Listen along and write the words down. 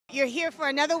You're here for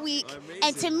another week, Amazing.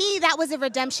 and to me, that was a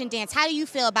redemption dance. How do you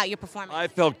feel about your performance? I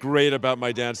felt great about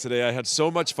my dance today. I had so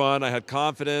much fun. I had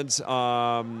confidence.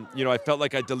 I felt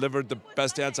like I delivered the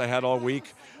best dance I had all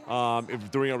week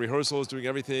during our rehearsals, doing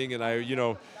everything, and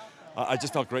I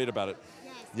just felt great about it.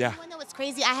 Yeah. You know what's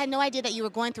crazy? I had no idea that you were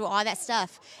going through all that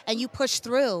stuff, and you pushed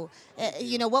through.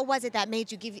 What was it that made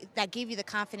you gave you the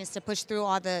confidence to push through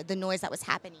all the noise that was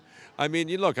happening? I mean,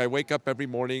 look, I wake up every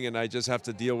morning and I just have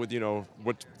to deal with,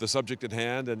 what the subject at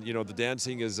hand, and the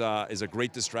dancing is a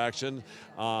great distraction,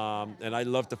 and I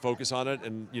love to focus on it.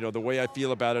 And the way I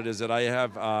feel about it is that I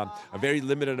have a very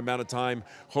limited amount of time.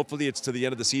 Hopefully, it's to the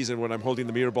end of the season when I'm holding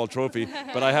the Mirror Ball trophy.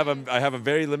 But I have a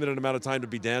very limited amount of time to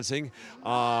be dancing,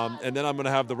 and then I'm going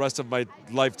to have the rest of my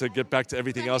life to get back to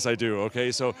everything else I do.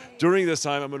 Okay, so during this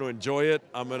time, I'm going to enjoy it.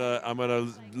 I'm going to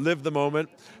live the moment,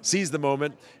 seize the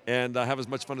moment, and have as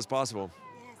much fun as possible.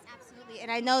 Yes, absolutely.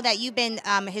 And I know that you've been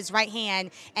his right hand,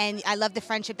 and I love the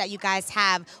friendship that you guys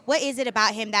have. What is it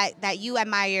about him that you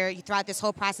admire throughout this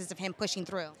whole process of him pushing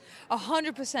through?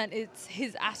 100%, it's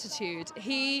his attitude.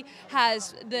 He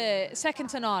has the second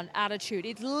to none attitude.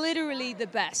 It's literally the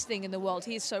best thing in the world.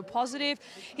 He is so positive.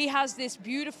 He has this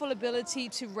beautiful ability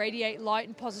to radiate light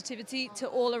and positivity to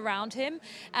all around him,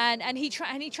 and he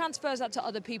transfers that to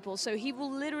other people. So he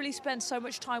will literally spend so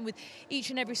much time with each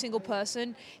and every single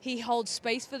person. He holds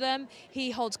space for them.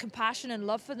 He holds compassion and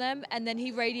love for them, and then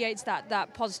he radiates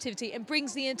that positivity and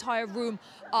brings the entire room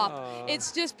up.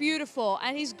 It's just beautiful,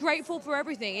 and he's grateful for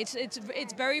everything. It's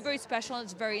very, very special, and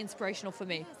it's very inspirational for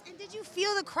me. And did you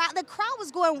feel the crowd? The crowd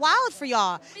was going wild for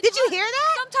y'all. Did you hear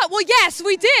that? Sometimes, well, yes,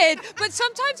 we did, but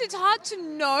sometimes it's hard to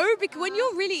know because when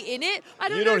you're really in it, I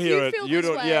don't know if you feel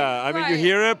this way. Yeah, I mean, you Right.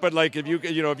 hear it, but like if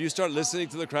you start listening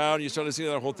to the crowd, you start listening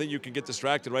to the whole thing, you can get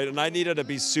distracted, right? And I needed to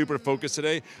be super focused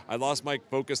today. I lost my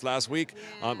focus last week.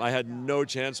 I had no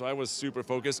chance, so I was super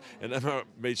focused, and Emma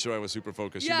made sure I was super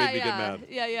focused. She made me get mad.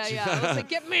 Yeah. I was like,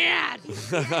 get mad.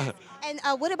 And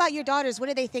what about your daughters? What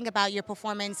do they think about your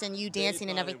performance and you dancing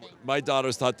and everything? My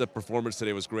daughters thought the performance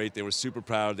today was great. They were super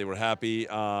proud. They were happy.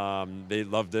 They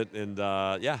loved it, and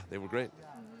they were great.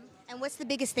 And what's the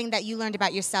biggest thing that you learned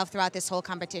about yourself throughout this whole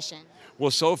competition? Well,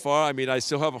 so far, I mean, I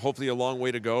still have hopefully a long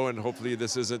way to go, and hopefully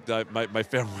this isn't my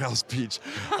farewell speech.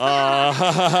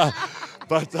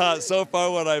 But so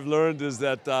far what I've learned is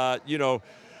that, I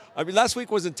mean, last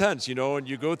week was intense, and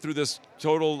you go through this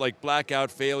total blackout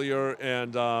failure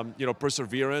and,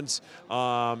 perseverance.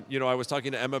 I was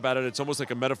talking to Emma about it. It's almost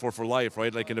like a metaphor for life,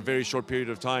 right? Like in a very short period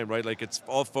of time, right? Like it's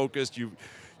all focused.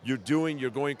 You're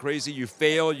going crazy, you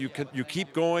fail, you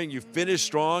keep going, you finish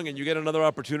strong, and you get another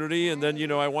opportunity. And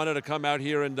then, I wanted to come out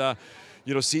here and,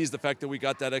 seize the fact that we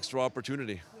got that extra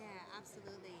opportunity. Yeah,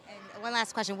 absolutely. And one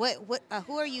last question.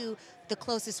 Who are you the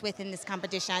closest with in this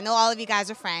competition? I know all of you guys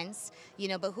are friends,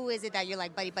 but who is it that you're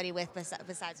like buddy-buddy with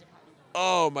besides your partner?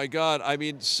 Oh my God! I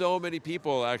mean, so many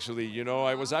people actually.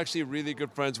 I was actually really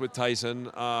good friends with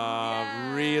Tyson,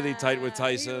 really tight with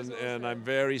Tyson, and I'm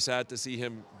very sad to see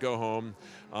him go home.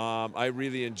 I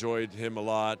really enjoyed him a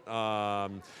lot.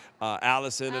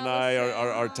 Allison and I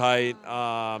are tight.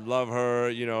 Love her,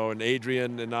 and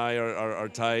Adrian and I are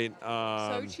tight.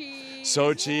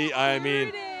 Sochi. I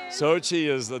mean, Sochi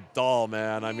is a doll,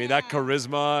 man. I mean, that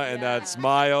charisma and that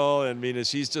smile. I mean,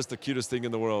 she's just the cutest thing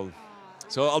in the world.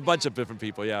 So a bunch of different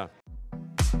people, yeah.